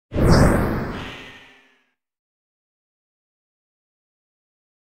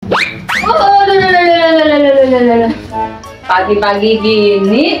Pagi-pagi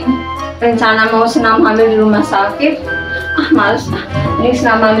gini rencana mau senam hamil di rumah sakit. Males ini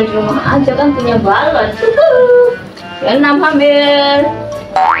senam hamil di rumah aja kan punya balon. Senam hamil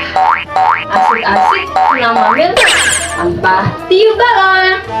asik-asik, senam hamil tanpa tiup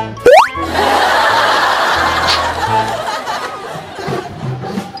balon.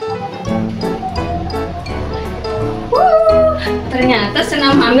 Ternyata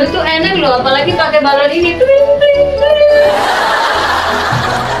senam hamil tuh enak loh, apalagi pakai balon ini.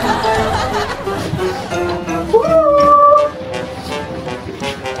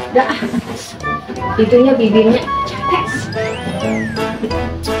 Dah, itunya bibirnya cetes.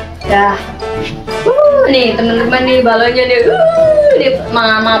 Dah, nih teman-teman nih balonnya nih, nih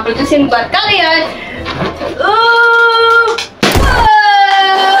mama pelitusin buat kalian.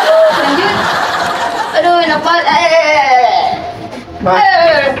 Lanjut. Aduh enak banget.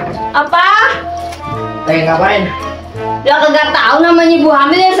 Apa? Lagi ngapain? Ya kagak tahu namanya ibu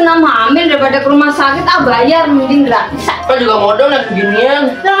hamil yang senam hamil, daripada ke rumah sakit bayar mending gratis. Kan juga modal naik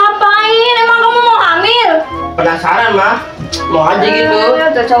beginian. Lah ngapain? Emang kamu mau hamil? Penasaran mah, mau aja gitu.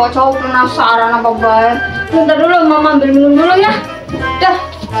 Ada cowok-cowok penasaran apa bayar. Bentar dulu mama ambil minum dulu ya. Dah.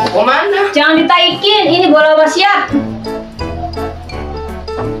 Mau mana? Jangan ditaikin, ini bola siap.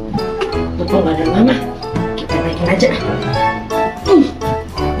 Betul nggak ada mama. Kita naikin aja.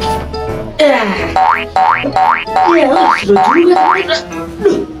 Seru juga.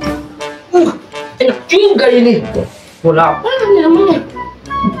 Enak juga ini. Bola apa namanya?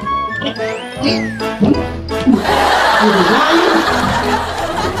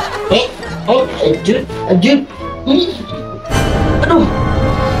 Ajut. Aduh,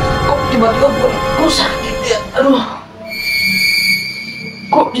 kok tiba-tiba perutku sakit ya? Aduh,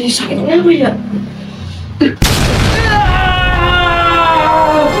 kok jadi sakitnya apa ya?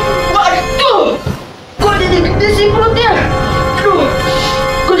 Waduh, kok jadi gede sih perutnya? Aduh,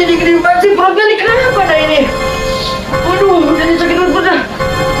 kok jadi gede banget sih perutnya nih? Kenapa dah ini? Waduh, jadi sakit perutnya.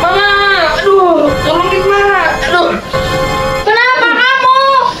 Mama, aduh, tolongin Ma. Aduh. Kenapa kamu?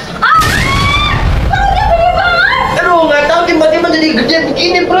 Perutnya gede banget. Aduh, nggak tahu tiba-tiba jadi gede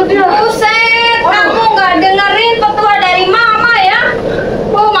begini perutnya. Buset, kamu nggak dengerin petua dari mama ya?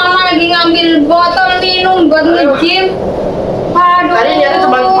 Mama lagi ngambil botol minum buat nge-gym. Aduh. Tadi nyata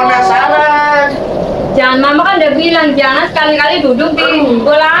cuma penasaran. Jangan, mama kan udah bilang jangan sekali-kali duduk di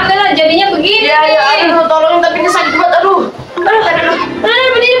bola hamil lah, jadinya begini. Ya, aduh, tolongin tapi ini sakit banget. Aduh.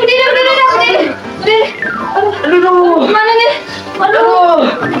 Berdiri. Aduh. Gimana nih? Aduh.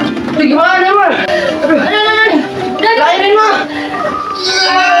 Ini gimana, Ma? Aduh. Lahirin, Ma.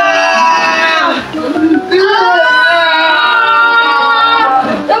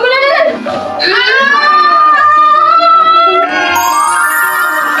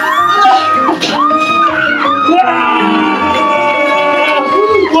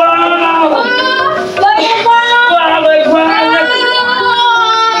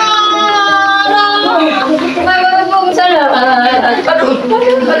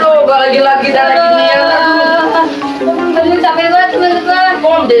 Aduh, lagi-lagi darah gini ya. Aduh, capek banget teman-teman.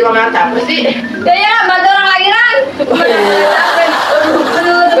 Kok jadi mana capek sih? Ya, bantu orang lahiran.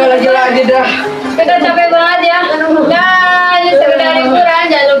 Aduh, Lagi-lagi dah. kita capek banget ya. Dan sekedar hiburan,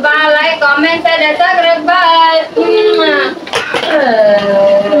 jangan lupa like, comment, share, dan subscribe.